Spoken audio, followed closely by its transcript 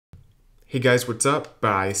Hey guys, what's up?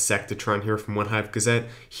 Bisectatron here from OneHive Gazette,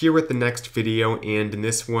 here with the next video, and in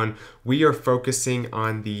this one, we are focusing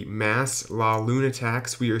on the mass LaLoon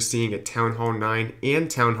attacks we are seeing at Town Hall 9 and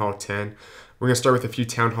Town Hall 10. We're going to start with a few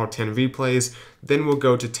Town Hall 10 replays, then we'll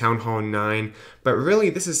go to Town Hall 9, but really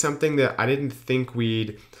this is something that I didn't think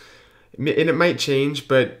we'd, and it might change,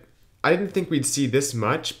 but I didn't think we'd see this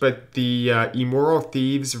much, but the Immoral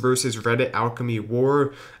Thieves versus Reddit Alchemy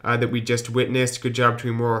war that we just witnessed, good job to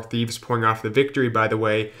Immoral Thieves pulling off the victory, by the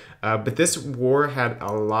way, but this war had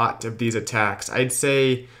a lot of these attacks. I'd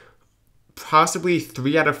say possibly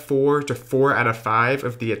 3 out of 4 to 4 out of 5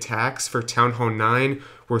 of the attacks for Town Hall 9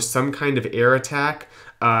 were some kind of air attack.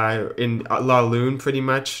 In LaLoon pretty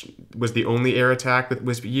much was the only air attack that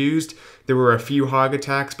was used. There were a few hog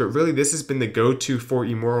attacks, but really this has been the go-to for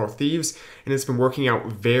Immoral Thieves, and it's been working out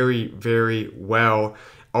very, very well.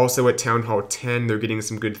 Also at Town Hall 10, they're getting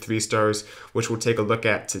some good 3 stars, which we'll take a look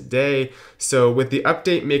at today. So with the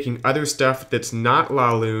update making other stuff that's not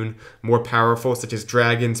LaLoon more powerful, such as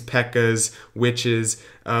dragons, P.E.K.K.A.s, witches,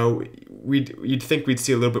 you'd think we'd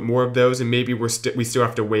see a little bit more of those, and maybe we still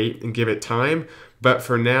have to wait and give it time. But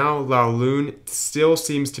for now, LaLoon still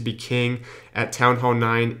seems to be king at Town Hall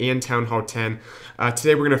 9 and Town Hall 10.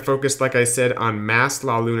 Today we're going to focus, like I said, on mass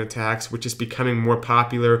LaLoon attacks, which is becoming more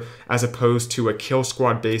popular as opposed to a kill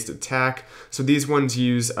squad based attack. So these ones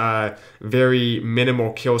use very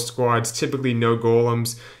minimal kill squads, typically no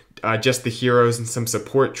golems, just the heroes and some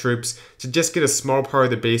support troops to just get a small part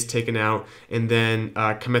of the base taken out and then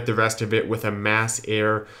commit the rest of it with a mass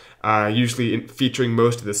air. Usually featuring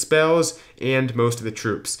most of the spells and most of the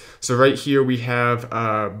troops. So right here we have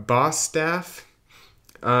Boss Staff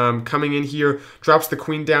coming in here, drops the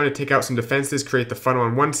queen down to take out some defenses, create the funnel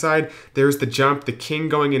on one side. There's the jump, the king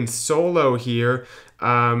going in solo here.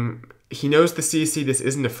 He knows the CC, this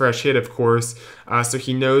isn't a fresh hit, of course, so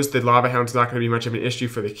he knows the Lava Hound's not going to be much of an issue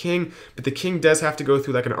for the king, but the king does have to go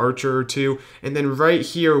through like an archer or two, and then right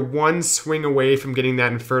here, one swing away from getting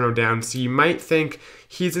that Inferno down, so you might think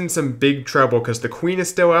he's in some big trouble, because the queen is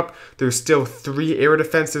still up, there's still 3 air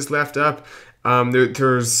defenses left up,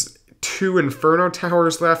 there's 2 Inferno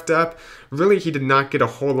towers left up. Really, he did not get a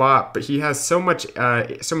whole lot, but he has so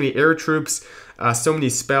many air troops, so many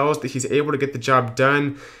spells that he's able to get the job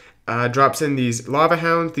done. Drops in these Lava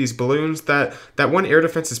Hounds, these balloons. That one air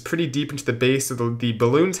defense is pretty deep into the base, so the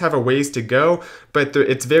balloons have a ways to go, but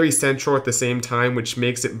it's very central at the same time, which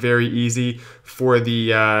makes it very easy for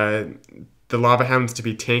the Lava Hounds to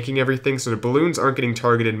be tanking everything, so the balloons aren't getting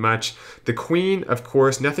targeted much. The queen, of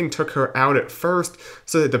course, nothing took her out at first,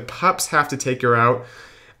 so that the pups have to take her out.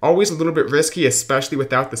 Always a little bit risky, especially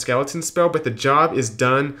without the skeleton spell, but the job is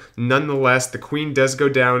done nonetheless. The queen does go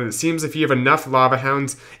down, and it seems if you have enough Lava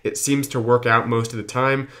Hounds, it seems to work out most of the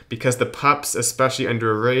time, because the pups, especially under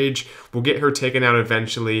a rage, will get her taken out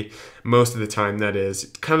eventually, most of the time, that is.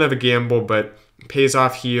 It's kind of a gamble, but pays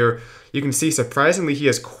off here. You can see, surprisingly, he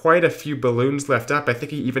has quite a few balloons left up. I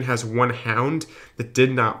think he even has 1 hound that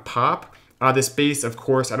did not pop. This base, of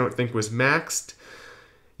course, I don't think was maxed.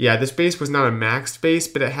 Yeah, this base was not a maxed base,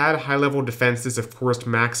 but it had high-level defenses, of course,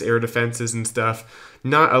 max air defenses and stuff.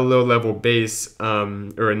 Not a low-level base,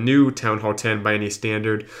 or a new Town Hall 10 by any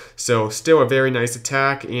standard. So still a very nice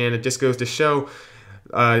attack, and it just goes to show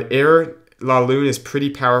air LaLoon is pretty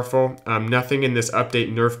powerful. Nothing in this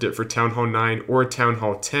update nerfed it for Town Hall 9 or Town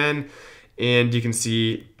Hall 10. And you can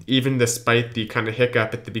see, even despite the kind of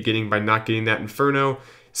hiccup at the beginning by not getting that Inferno,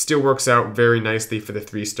 still works out very nicely for the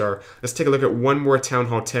 3-star. Let's take a look at one more Town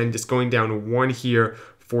Hall 10, just going down 1 here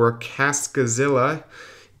for Cascazilla.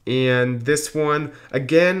 And this one,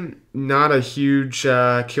 again, not a huge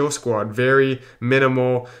kill squad, very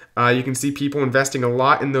minimal. You can see people investing a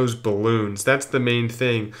lot in those balloons. That's the main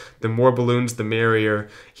thing. The more balloons, the merrier.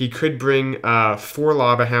 He could bring 4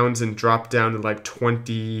 Lava Hounds and drop down to like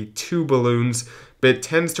 22 balloons, but it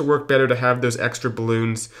tends to work better to have those extra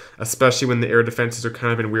balloons, especially when the air defenses are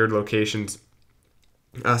kind of in weird locations.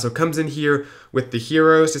 So comes in here with the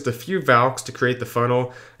heroes, just a few Valks to create the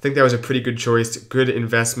funnel. I think that was a pretty good choice, good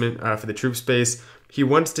investment for the troop space. He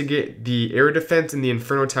wants to get the air defense and the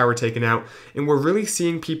Inferno Tower taken out, and we're really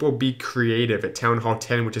seeing people be creative at Town Hall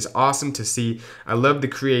 10, which is awesome to see. I love the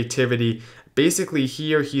creativity. Basically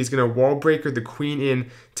here, he's going to wall breaker the queen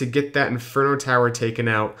in to get that Inferno Tower taken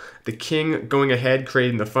out. The king going ahead,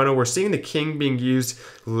 creating the funnel. We're seeing the king being used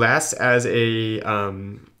less as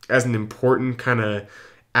an important kind of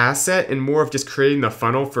asset and more of just creating the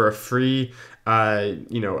funnel for a free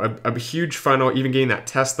you know, a huge funnel, even getting that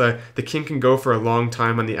Tesla. The king can go for a long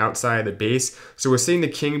time on the outside of the base. So we're seeing the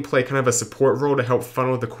king play kind of a support role to help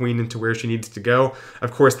funnel the queen into where she needs to go.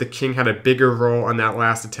 Of course, the king had a bigger role on that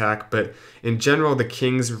last attack, but in general, the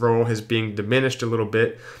king's role is being diminished a little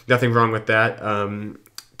bit. Nothing wrong with that.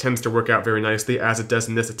 Tends to work out very nicely, as it does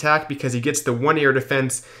in this attack, because he gets the 1 air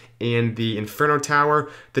defense and the Inferno Tower,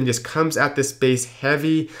 then just comes at this base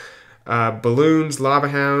heavy. Balloons, Lava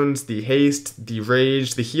Hounds, the Haste, the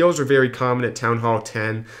Rage. The heals are very common at Town Hall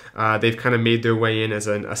 10. They've kind of made their way in as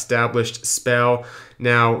an established spell.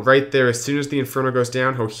 Now, right there, as soon as the Inferno goes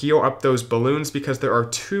down, he'll heal up those balloons because there are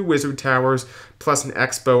 2 Wizard Towers plus an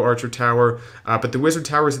Expo Archer Tower. But the Wizard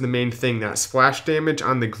Towers are the main thing. That splash damage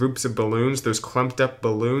on the groups of balloons, those clumped up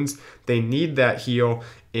balloons, they need that heal.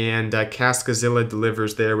 And Cascazilla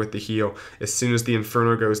delivers there with the heal as soon as the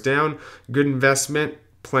Inferno goes down. Good investment.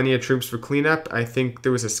 Plenty of troops for cleanup. I think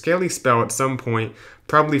there was a Scaly spell at some point,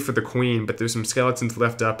 probably for the queen, but there's some skeletons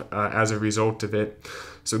left up as a result of it.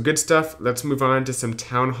 So good stuff. Let's move on to some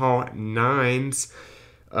Town Hall 9s.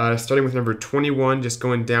 Starting with number 21, just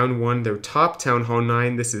going down 1, their top Town Hall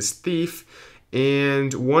 9. This is Thief.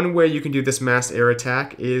 And one way you can do this mass air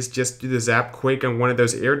attack is just do the Zap Quake on one of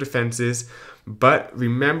those air defenses. But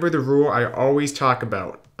remember the rule I always talk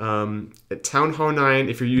about. At Town Hall 9,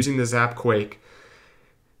 if you're using the Zap Quake,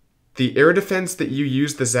 the air defense that you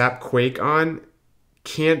use the Zap Quake on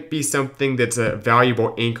can't be something that's a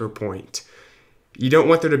valuable anchor point. You don't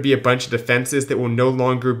want there to be a bunch of defenses that will no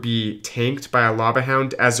longer be tanked by a Lava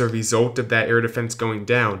Hound as a result of that air defense going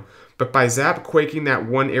down. But by Zap Quaking that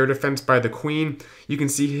 1 air defense by the queen, you can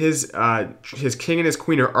see his king and his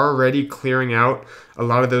queen are already clearing out a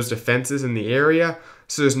lot of those defenses in the area.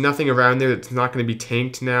 So there's nothing around there that's not going to be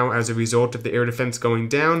tanked now as a result of the air defense going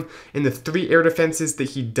down. And the 3 air defenses that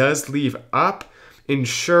he does leave up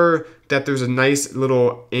ensure that there's a nice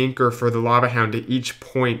little anchor for the Lava Hound at each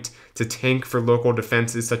point to tank for local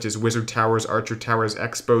defenses such as Wizard Towers, Archer Towers,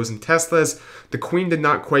 Expos, and Teslas. The queen did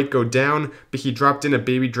not quite go down, but he dropped in a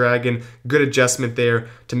baby dragon. Good adjustment there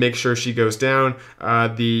to make sure she goes down.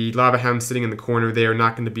 The Lava Hound sitting in the corner there,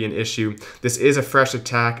 not going to be an issue. This is a fresh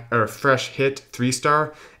attack, or a fresh hit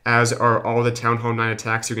 3-star, as are all the Town Hall 9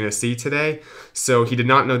 attacks you're going to see today. So he did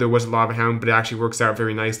not know there was a Lava Hound, but it actually works out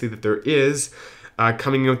very nicely that there is.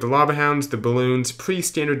 Coming in with the Lava Hounds, the balloons, pretty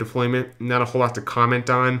standard deployment, not a whole lot to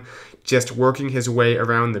comment on. Just working his way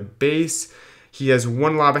around the base. He has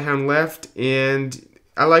 1 Lava Hound left, and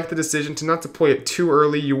I like the decision to not deploy it too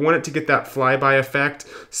early. You want it to get that flyby effect,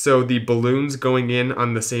 so the balloons going in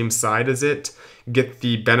on the same side as it get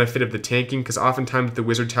the benefit of the tanking, because oftentimes the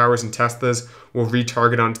Wizard Towers and Teslas will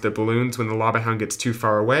retarget onto the balloons when the Lava Hound gets too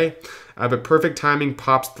far away. But perfect timing,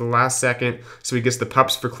 pops at the last second, so he gets the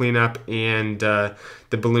pups for cleanup, and the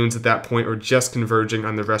balloons at that point are just converging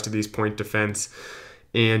on the rest of these point defense.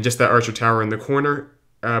 And just that Archer Tower in the corner,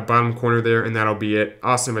 bottom corner there, and that'll be it.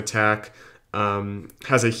 Awesome attack.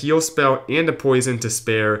 Has a heal spell and a poison to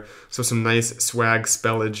spare, so some nice swag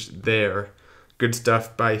spellage there. Good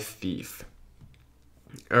stuff by Thief.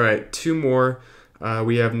 Alright, 2 more.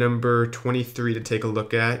 We have number 23 to take a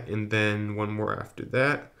look at, and then 1 more after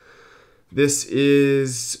that. This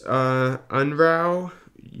is Unrao,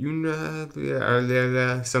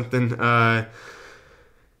 something.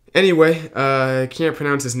 Anyway, can't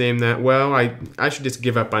pronounce his name that well. I should just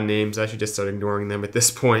give up on names. I should just start ignoring them at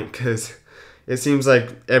this point, because it seems like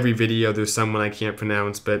every video there's someone I can't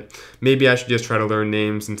pronounce, but maybe I should just try to learn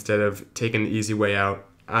names instead of taking the easy way out.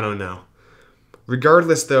 I don't know.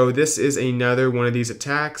 Regardless, though, this is another one of these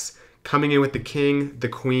attacks. Coming in with the king, the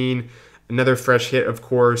queen, another fresh hit, of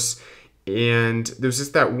course. And there's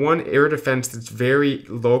just that 1 air defense that's very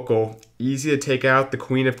local, easy to take out. The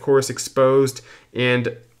queen, of course, exposed.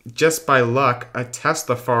 And just by luck, a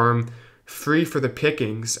Tesla farm free for the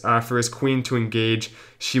pickings for his queen to engage.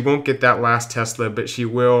 She won't get that last Tesla, but she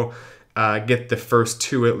will get the first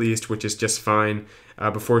 2 at least, which is just fine.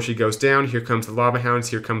 Before she goes down, here comes the Lava Hounds,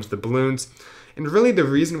 here comes the balloons. And really the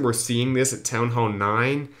reason we're seeing this at Town Hall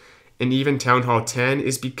 9 and even Town Hall 10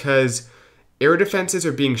 is because air defenses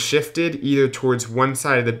are being shifted either towards one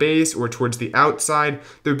side of the base or towards the outside.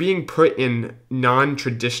 They're being put in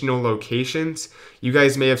non-traditional locations. You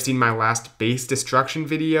guys may have seen my last base destruction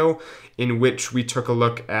video in which we took a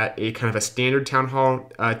look at a kind of a standard Town Hall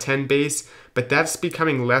 10 base, but that's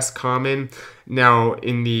becoming less common now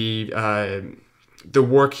in the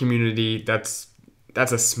war community. That's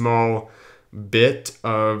a small bit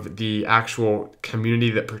of the actual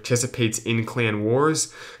community that participates in clan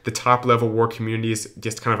wars. The top level war community is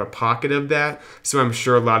just kind of a pocket of that. So I'm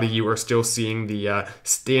sure a lot of you are still seeing the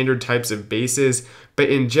standard types of bases. But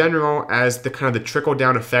in general, as the kind of the trickle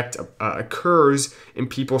down effect occurs and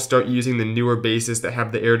people start using the newer bases that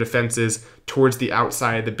have the air defenses towards the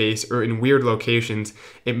outside of the base or in weird locations,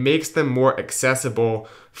 it makes them more accessible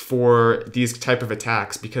for these type of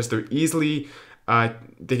attacks because they're easily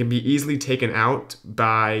they can be easily taken out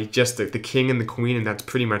by just the king and the queen, and that's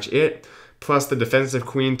pretty much it. Plus, the defensive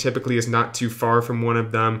queen typically is not too far from one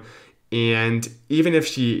of them, and even if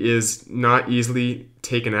she is not easily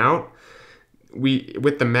taken out,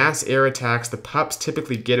 with the mass air attacks, the pups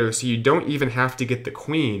typically get her, so you don't even have to get the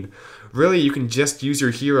queen. Really, you can just use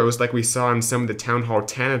your heroes like we saw in some of the Town Hall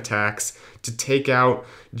 10 attacks to take out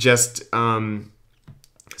just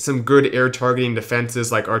some good air targeting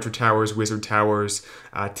defenses like Archer Towers, Wizard Towers,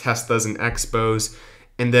 Teslas, and Expos,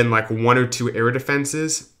 and then like 1 or 2 air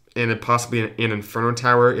defenses, and then possibly an Inferno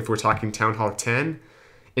Tower if we're talking Town Hall 10,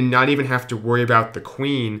 and not even have to worry about the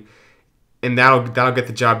queen, and that'll get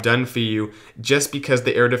the job done for you. Just because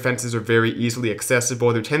the air defenses are very easily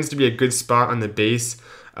accessible, there tends to be a good spot on the base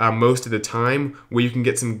most of the time where you can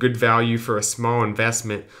get some good value for a small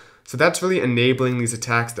investment. So that's really enabling these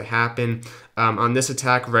attacks to happen. On this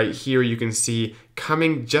attack right here, you can see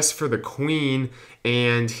coming just for the queen,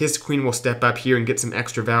 and his queen will step up here and get some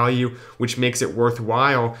extra value, which makes it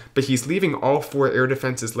worthwhile. But he's leaving all 4 air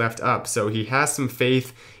defenses left up, so he has some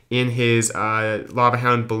faith in his Lava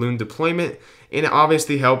Hound balloon deployment, and it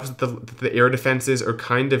obviously helps that the air defenses are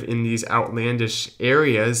kind of in these outlandish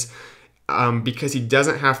areas. Because he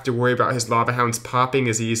doesn't have to worry about his Lava Hounds popping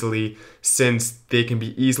as easily, since they can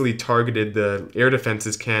be easily targeted, the air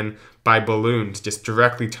defenses can, by balloons, just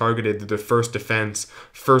directly targeted to the first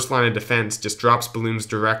line of defense, just drops balloons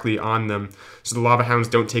directly on them, so the Lava Hounds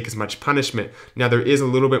don't take as much punishment. Now there is a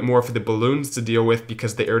little bit more for the balloons to deal with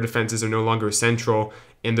because the air defenses are no longer central,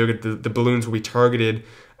 and the balloons will be targeted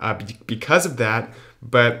because of that.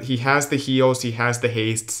 But he has the heals, he has the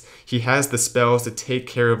hastes, he has the spells to take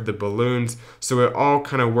care of the balloons, so it all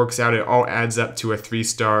kind of works out, it all adds up to a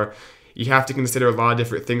 3-star. You have to consider a lot of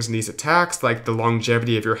different things in these attacks, like the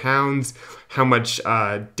longevity of your hounds, how much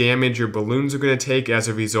damage your balloons are going to take as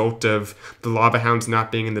a result of the Lava Hounds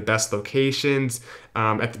not being in the best locations.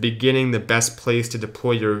 At the beginning, the best place to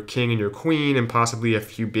deploy your king and your queen, and possibly a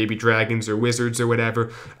few baby dragons or wizards or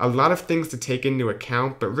whatever. A lot of things to take into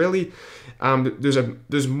account, but really,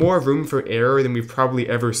 there's more room for error than we've probably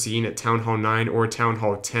ever seen at Town Hall 9 or Town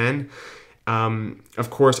Hall 10. Of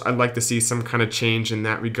course, I'd like to see some kind of change in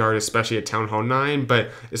that regard, especially at Town Hall 9, but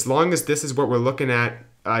as long as this is what we're looking at,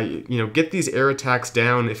 get these air attacks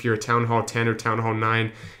down if you're a Town Hall 10 or Town Hall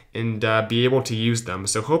 9, and be able to use them.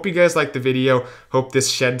 So hope you guys liked the video. Hope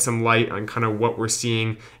this shed some light on kind of what we're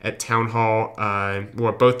seeing at Town Hall,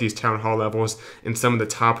 well, both these Town Hall levels and some of the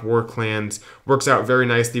top war clans. Works out very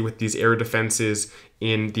nicely with these air defenses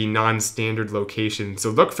in the non-standard location. So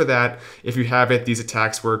look for that. If you have it, these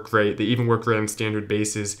attacks work great. They even work great on standard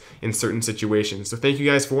bases in certain situations. So thank you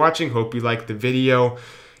guys for watching. Hope you liked the video,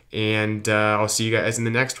 and I'll see you guys in the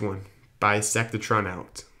next one. Bye, Sectatron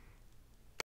out.